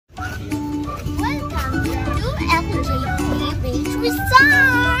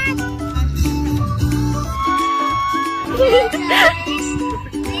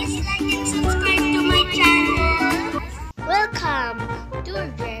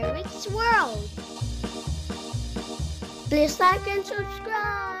Please like and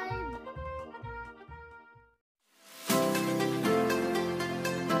subscribe.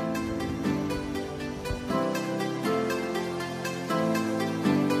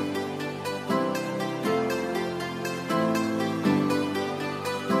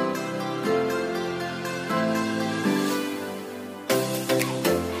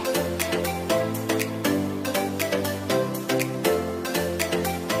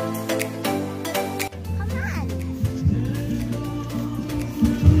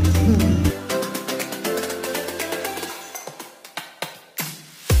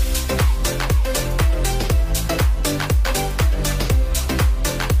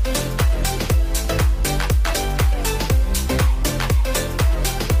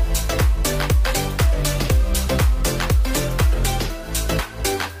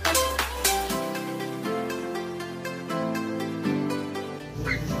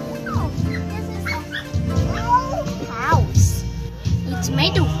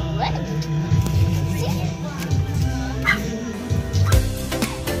 Made of wood.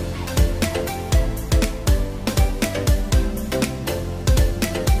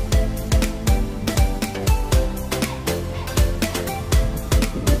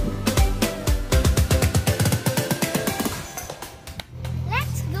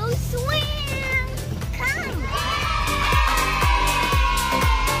 Let's go swim. Come.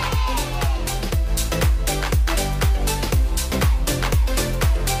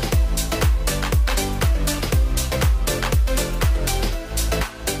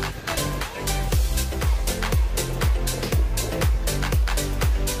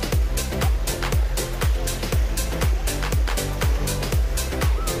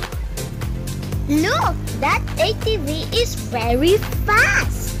 Look, that ATV is very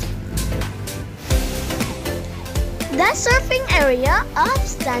fast. The surfing area of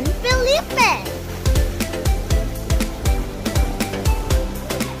San Felipe.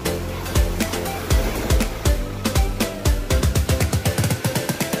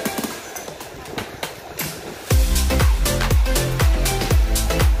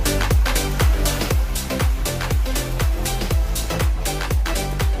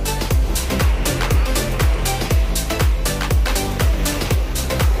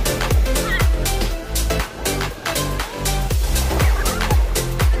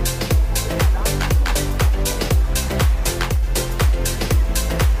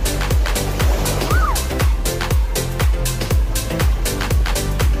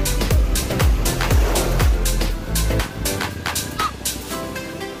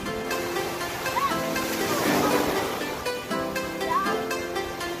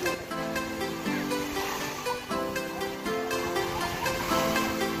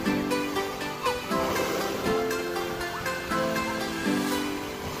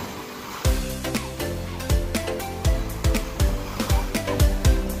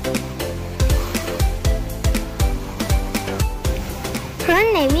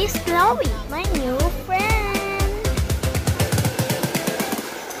 Her name is Chloe, my new friend.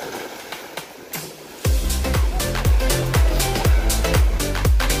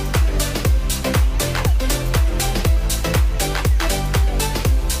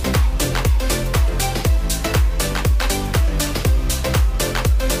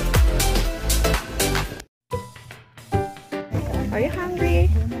 Are you hungry?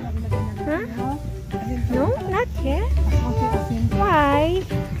 Huh? No, not yet. Why?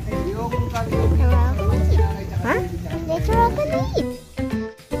 Huh? Later I can eat.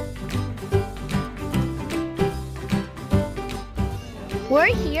 We're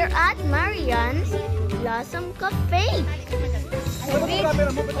here at Marianne's Blossom Cafe.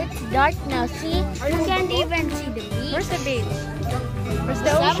 It's dark now. See, you can't even see the beach. Where's the beach? Where's the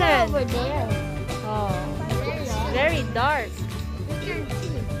Somewhere ocean? over there. Oh, it's very dark. You can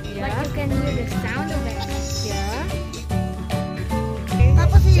see, Yeah. but you can hear the sound of it. Yeah.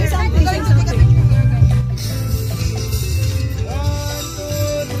 Say something, say something.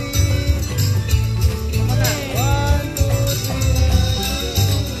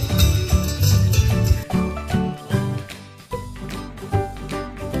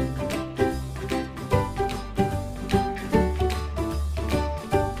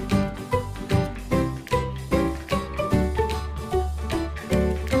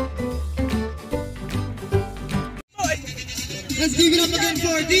 Let's give it up again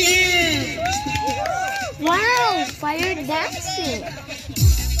for DM! Wow, fire dancing.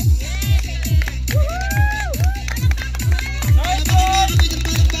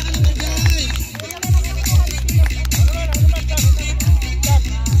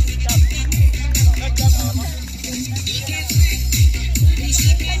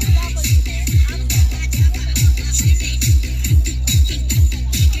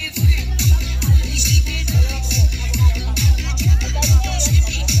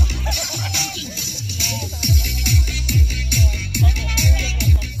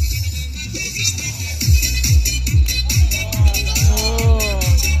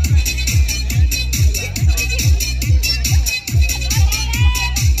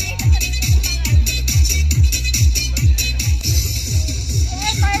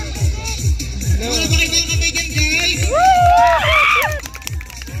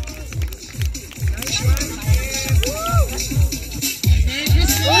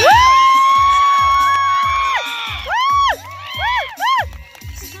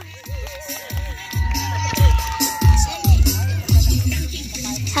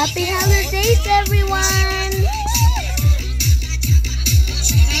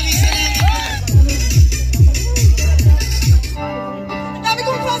 Dami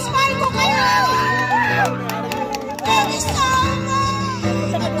kong crossfire ko kayo!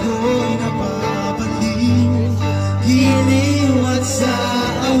 Ako'y napapaliw, giniwan sa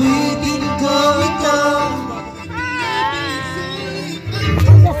awitin ko ito.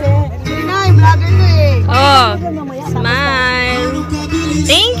 Oh, smile.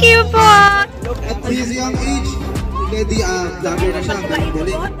 Thank you po. At his young age, ready dami na siya.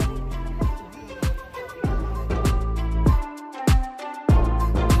 Galing.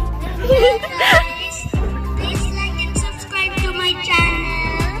 Guys, please like and subscribe to my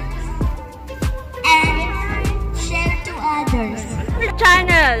channel and share to others.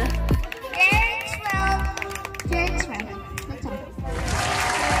 Channel. Jeric'S World. Jeric'S World. That's all.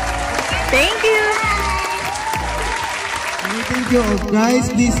 Thank you. Thank you all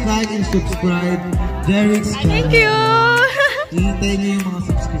guys. Please like and subscribe. Jeric'S channel. Thank you. Hintay niyo yung mga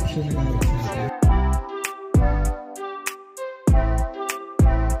subscription guys.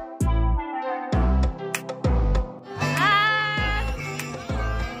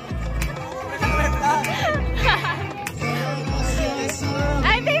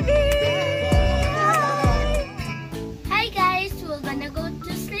 Hi, baby. Hi guys, we're gonna go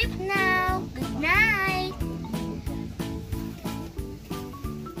to sleep now. Good night.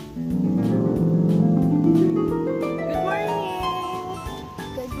 Good morning.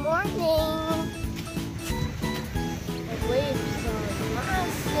 Good morning. The waves are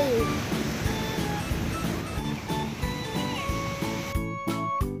massive.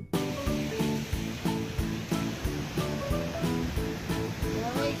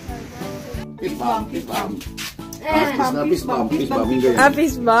 Fist bump. Fist bump.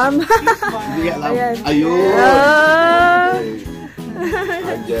 Fist bump. Hindi alam. Ayan. Ayun. Ah.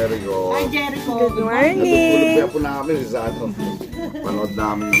 Hi, Jerico. Good morning. Natutulog po namin sa ano. Panood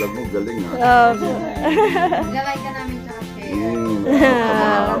namin yung vlog mo. Galing ha. Lalay ka namin sa cafe.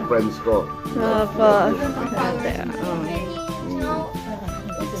 Sa mga friends ko. Opo. No,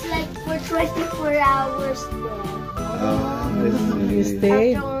 it's like for 24 hours there. You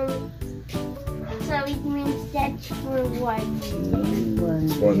stayed. So it means that's for 1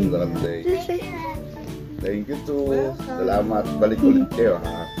 One day. Thank you too. Salamat. Balik ulit kayo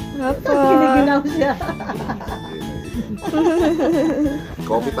ha. Opo.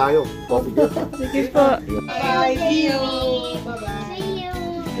 Coffee tayo. Coffee girl. Sige po. Bye. See you. See you.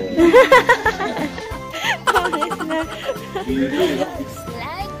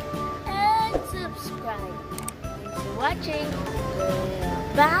 Like and subscribe. Thanks for watching.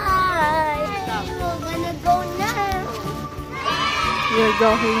 Bye. We're gonna go now. We're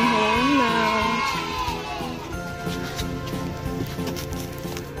going home now.